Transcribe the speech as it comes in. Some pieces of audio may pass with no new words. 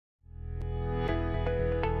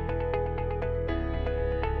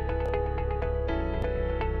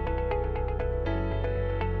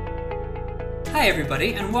Hi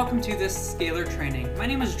everybody, and welcome to this Scalyr training. My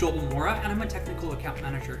name is Joel Mora, and I'm a technical account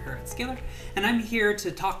manager here at Scalyr, and I'm here to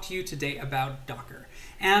talk to you today about Docker.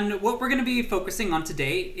 And what we're going to be focusing on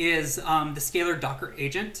today is the Scalyr Docker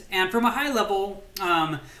agent. And from a high level,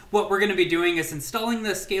 what we're going to be doing is installing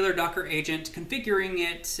the Scalyr Docker agent, configuring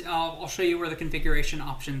it. I'll show you where the configuration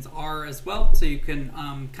options are as well, so you can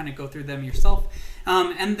kind of go through them yourself.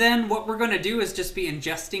 And then what we're going to do is just be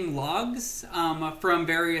ingesting logs from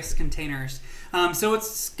various containers. So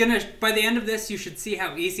it's gonna, by the end of this, you should see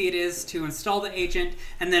how easy it is to install the agent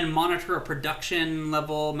and then monitor a production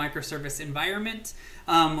level microservice environment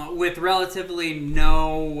with relatively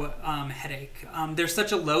no headache. There's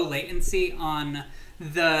such a low latency on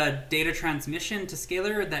the data transmission to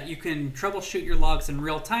Scalyr that you can troubleshoot your logs in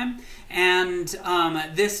real time, and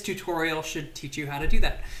this tutorial should teach you how to do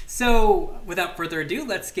that. So without further ado,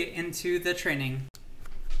 let's get into the training.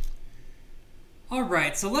 All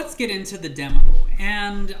right, so let's get into the demo.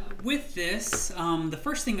 And with this, the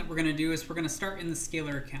first thing that we're gonna do is we're gonna start in the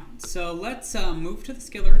Scalyr account. So let's move to the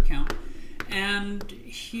Scalyr account. And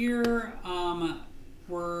here,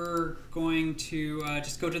 we're going to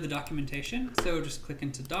just go to the documentation. So just click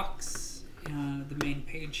into Docs, the main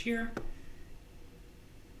page here.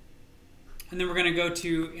 And then we're gonna go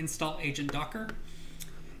to Install Agent Docker.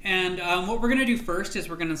 And what we're gonna do first is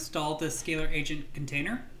we're gonna install the Scalyr Agent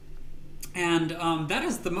container. And that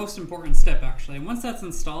is the most important step, actually. And once that's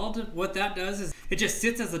installed, what that does is it just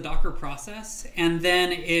sits as a Docker process, and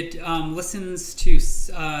then it listens to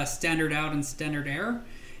standard out and standard error.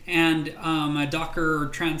 And Docker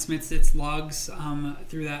transmits its logs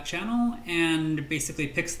through that channel and basically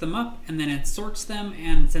picks them up, and then it sorts them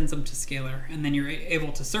and sends them to Scalyr. And then you're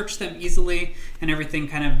able to search them easily, and everything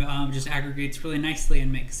kind of just aggregates really nicely and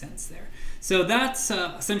makes sense there. So that's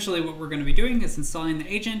essentially what we're going to be doing, is installing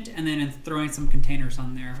the agent and then throwing some containers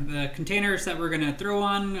on there. The containers that we're going to throw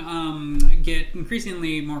on get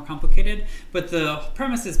increasingly more complicated, but the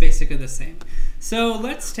premise is basically the same. So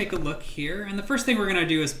let's take a look here. And the first thing we're going to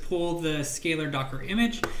do is pull the Scalyr Docker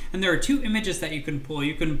image. And there are two images that you can pull.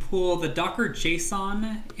 You can pull the Docker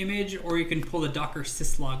JSON image, or you can pull the Docker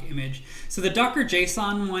syslog image. So the Docker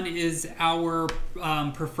JSON one is our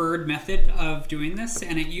preferred method of doing this,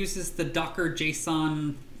 and it uses the Docker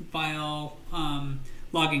JSON file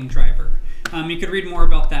logging driver. You could read more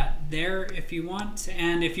about that there if you want,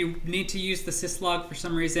 and if you need to use the syslog for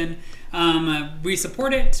some reason, we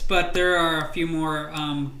support it, but there are a few more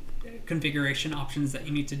configuration options that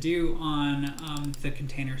you need to do on the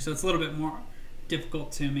container, so it's a little bit more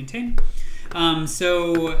difficult to maintain.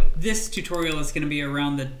 So this tutorial is going to be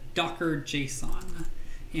around the Docker JSON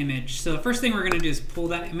image. So the first thing we're going to do is pull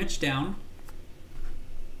that image down.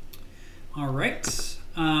 All right,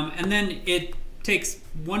 and then it takes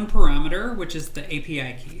one parameter, which is the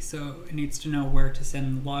API key. So it needs to know where to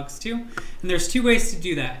send the logs to. And there's two ways to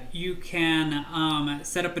do that. You can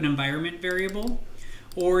set up an environment variable,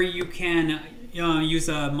 or you can use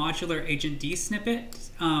a modular agent D snippet.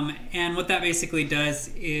 And what that basically does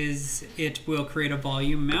is it will create a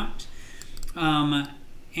volume mount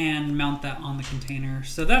and mount that on the container.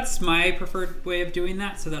 So that's my preferred way of doing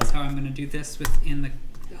that. So that's how I'm going to do this within the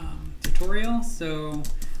tutorial. So I'm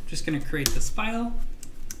just going to create this file.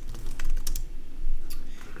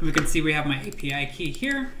 And we can see we have my API key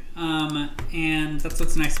here. And that's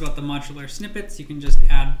what's nice about the modular snippets. You can just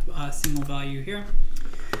add a single value here.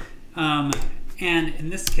 And in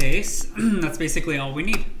this case, that's basically all we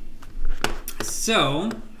need. So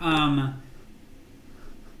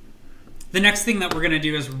the next thing that we're going to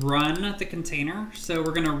do is run the container. So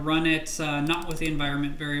we're going to run it not with the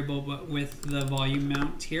environment variable, but with the volume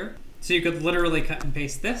mount here. So you could literally cut and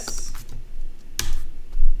paste this.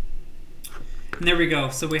 And there we go.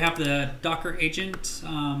 So we have the Docker agent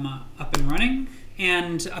up and running.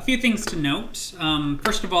 And a few things to note.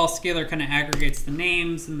 First of all, Scalyr kind of aggregates the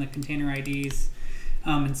names and the container IDs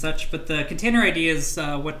and such. But the container ID is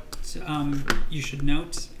what you should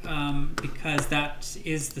note, because that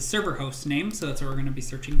is the server host name. So that's what we're going to be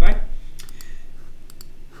searching by.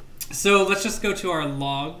 So let's just go to our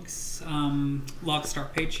logs, log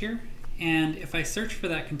start page here. And if I search for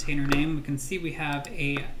that container name, we can see we have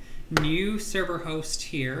a new server host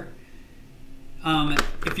here.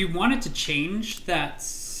 If you wanted to change that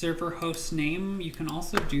server host name, you can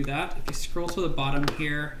also do that. If you scroll to the bottom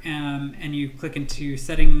here and you click into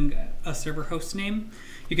setting a server host name,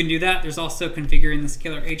 you can do that. There's also configuring the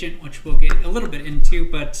Scalyr agent, which we'll get a little bit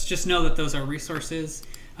into, but just know that those are resources,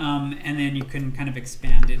 and then you can kind of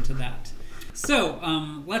expand into that. So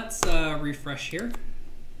let's refresh here.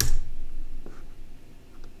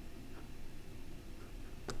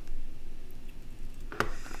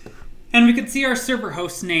 And we can see our server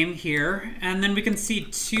host name here, and then we can see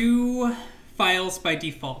two files by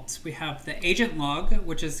default. We have the agent log,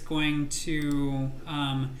 which is going to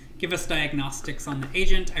give us diagnostics on the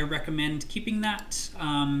agent. I recommend keeping that.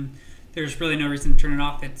 There's really no reason to turn it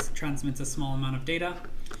off. It transmits a small amount of data.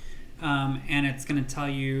 And it's going to tell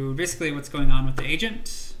you basically what's going on with the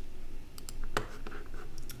agent.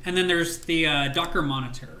 And then there's the Docker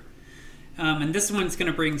monitor. And this one's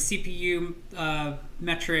going to bring CPU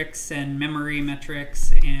metrics and memory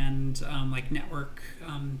metrics and like network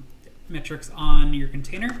metrics on your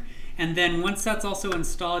container. And then once that's also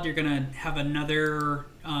installed, you're going to have another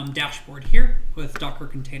dashboard here with Docker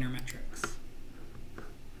container metrics.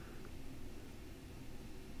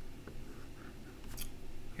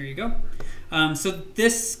 Here you go. So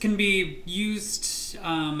this can be used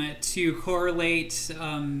to correlate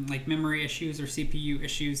like memory issues or CPU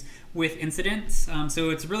issues with incidents. So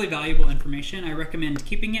it's really valuable information. I recommend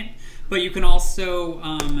keeping it, but you can also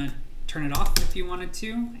turn it off if you wanted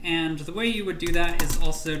to. And the way you would do that is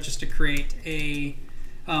also just to create a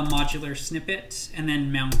modular snippet and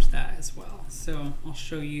then mount that as well. So I'll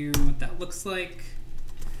show you what that looks like.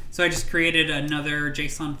 So I just created another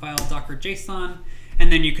JSON file, Docker JSON,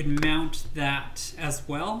 and then you could mount that as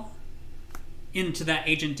well into that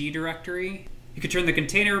agent D directory. You could turn the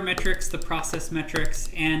container metrics, the process metrics,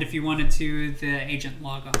 and if you wanted to, the agent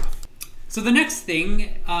log off. So the next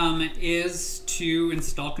thing is to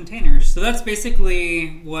install containers. So that's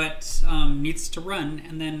basically what needs to run.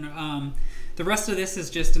 And then the rest of this is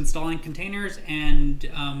just installing containers and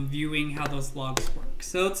viewing how those logs work.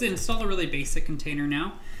 So let's install a really basic container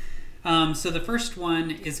now. So the first one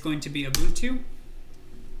is going to be Ubuntu.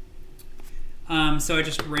 So I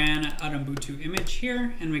just ran an Ubuntu image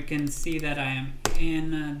here, and we can see that I am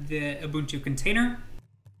in the Ubuntu container.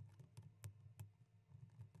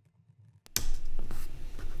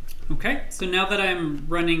 Okay, so now that I'm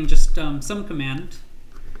running just some command,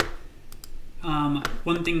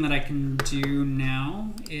 one thing that I can do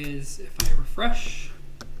now is if I refresh,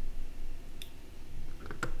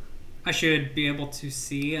 I should be able to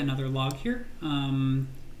see another log here.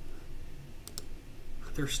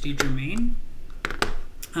 Thirsty Germain.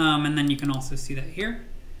 And then you can also see that here.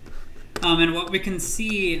 And what we can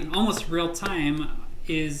see in almost real time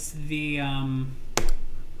is the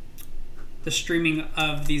streaming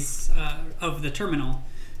of these of the terminal.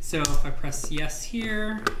 So if I press yes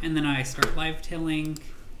here and then I start live tailing,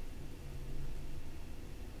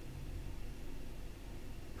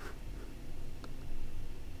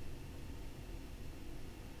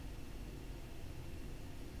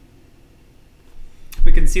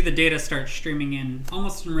 we can see the data start streaming in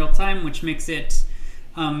almost in real time, which makes it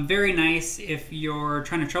very nice if you're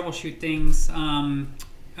trying to troubleshoot things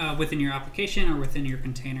within your application or within your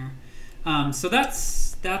container. So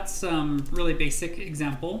that's really basic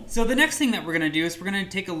example. So the next thing that we're going to do is we're going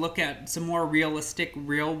to take a look at some more realistic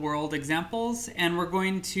real-world examples, and we're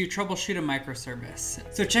going to troubleshoot a microservice.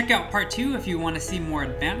 So check out part 2 if you want to see more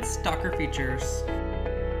advanced Docker features.